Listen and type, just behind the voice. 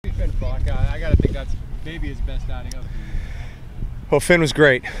Finfrock. I got to think that's maybe his best outing of the year. Well, Finn was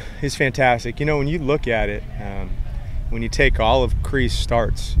great. He's fantastic. You know, when you look at it, when you take all of Cree's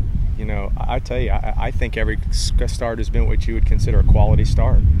starts, you know, I tell you, I think every start has been what you would consider a quality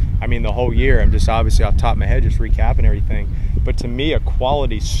start. I mean, the whole year, I'm just obviously off the top of my head just recapping everything. But to me, a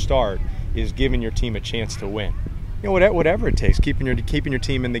quality start is giving your team a chance to win. You know, whatever it takes, keeping your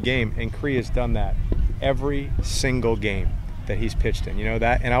team in the game. And Cree has done that every single game that he's pitched in. You know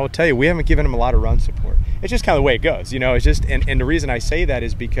that, and I will tell you, we haven't given him a lot of run support. It's just kind of the way it goes. You know, it's just, and the reason I say that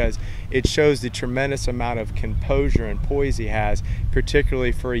is because it shows the tremendous amount of composure and poise he has,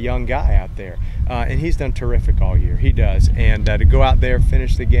 particularly for a young guy out there. And he's done terrific all year. He does. And to go out there,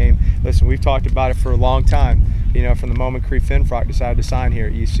 finish the game. Listen, we've talked about it for a long time. You know, from the moment Cree Finfrock decided to sign here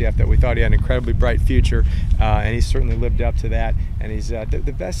at USF, that we thought he had an incredibly bright future, and he's certainly lived up to that. And he's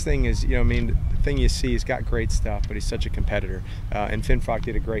the best thing is, you know, I mean, the thing you see, he's got great stuff, but he's such a competitor. And Finfrock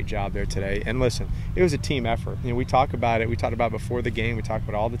did a great job there today. And listen, it was a team effort. You know, we talk about it. We talked about it before the game. We talk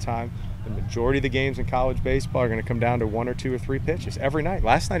about it all the time. The majority of the games in college baseball are going to come down to 1 or 2 or 3 pitches every night.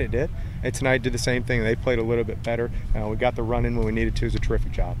 Last night it did, and tonight did the same thing. They played a little bit better. We got the run in when we needed to. It was a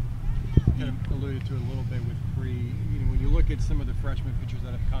terrific job. You kind of alluded to it a little bit with Cree. You know, when you look at some of the freshman pitchers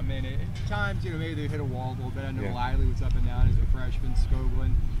that have come in, at times, you know, maybe they hit a wall a little bit. I know Lively was up and down as a freshman.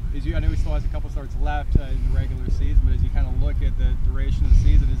 Skoglund. I know he still has a couple starts left in the regular season, but as you kind of look at the duration of the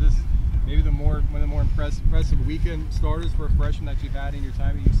season, is this maybe one of the more impressive weekend starters for a freshman that you've had in your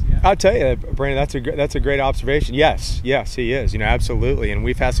time at UCF? I'll tell you, Brandon, that's a great observation. Yes, he is. You know, absolutely, and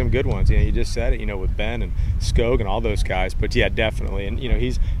we've had some good ones. You know, you just said it. You know, with Ben and Skog and all those guys. But yeah, definitely. And you know,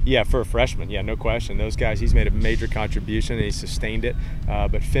 he's for a freshman, no question. Those guys, he's made a major contribution and he sustained it.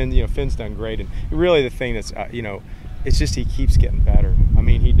 But Finn, you know, Finn's done great. And really, the thing that's you know, it's just he keeps getting better. I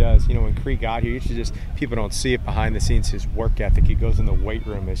mean, he does. You know, when Cree got here, people don't see it behind the scenes. His work ethic. He goes in the weight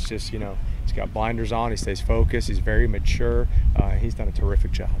room. It's just, you know, he's got blinders on. He stays focused. He's very mature. He's done a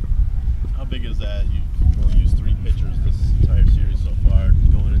terrific job. How big is that? You've only used 3 pitchers this entire series so far,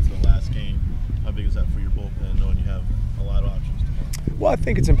 going into the last game. How big is that for your bullpen, knowing you have a lot of options tomorrow? Well, I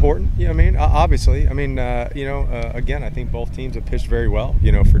think it's important. You know what I mean? Obviously. I mean, you know, again, I think both teams have pitched very well,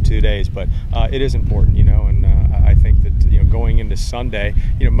 you know, for 2 days. But it is important, you know, and I think that, you know, going into Sunday,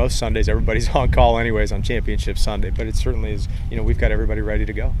 you know, most Sundays everybody's on call anyways on Championship Sunday. But it certainly is, you know, we've got everybody ready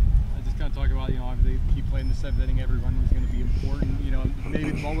to go. I just kind of talk about, you know, obviously keep playing the 7th inning. Every run was going to be important. You know,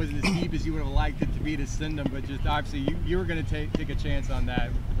 maybe the ball wasn't as deep as you would have liked it to be to send them, but just obviously you were going to take a chance on that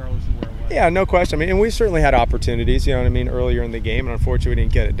regardless of where it was. Yeah, no question. I mean, and we certainly had opportunities, you know what I mean, earlier in the game, and unfortunately we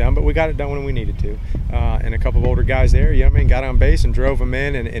didn't get it done, but we got it done when we needed to. And a couple of older guys there, you know what I mean, got on base and drove them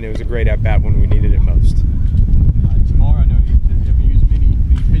in, and it was a great at-bat when we needed it most. Tomorrow, I know you haven't used many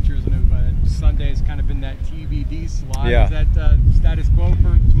pitchers. I know Sunday's kind of been that TBD slot. Yeah. Is that status quo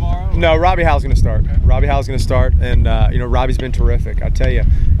for tomorrow? No, Robbie Howell's going to start. Okay. Robbie Howell's going to start, and you know, Robbie's been terrific. I tell you,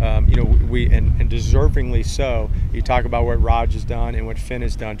 you know, we and deservingly so. You talk about what Raj has done and what Finn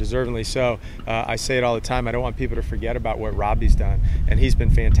has done, deservingly so. I say it all the time. I don't want people to forget about what Robbie's done, and he's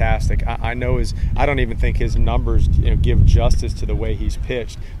been fantastic. I know I don't even think his numbers, you know, give justice to the way he's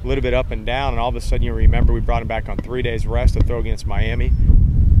pitched. A little bit up and down, and all of a sudden you remember we brought him back on 3 days rest to throw against Miami.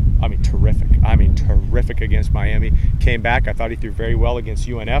 I mean, terrific. I mean, terrific against Miami. Came back. I thought he threw very well against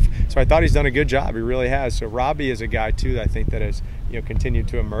UNF. So I thought he's done a good job. He really has. So Robbie is a guy, too, that I think that has, you know, continued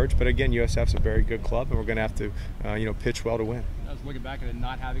to emerge. But again, USF's a very good club, and we're going to have to, you know, pitch well to win. I was looking back at it,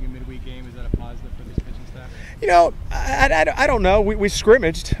 not having a midweek game. Is that a positive for this pitching staff? You know, I don't know. We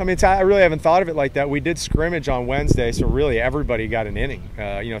scrimmaged. I mean, I really haven't thought of it like that. We did scrimmage on Wednesday, so really everybody got an inning,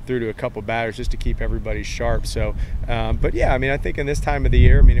 you know, through to a couple batters just to keep everybody sharp. So, but yeah, I mean, I think in this time of the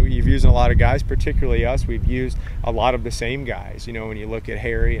year, I mean, you've used a lot of guys, particularly us. We've used a lot of the same guys, you know, when you look at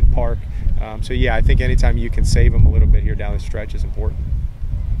Harry and Park. So, yeah, I think anytime you can save them a little bit here down the stretch is important.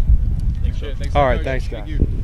 Thanks, All right, thanks, guys.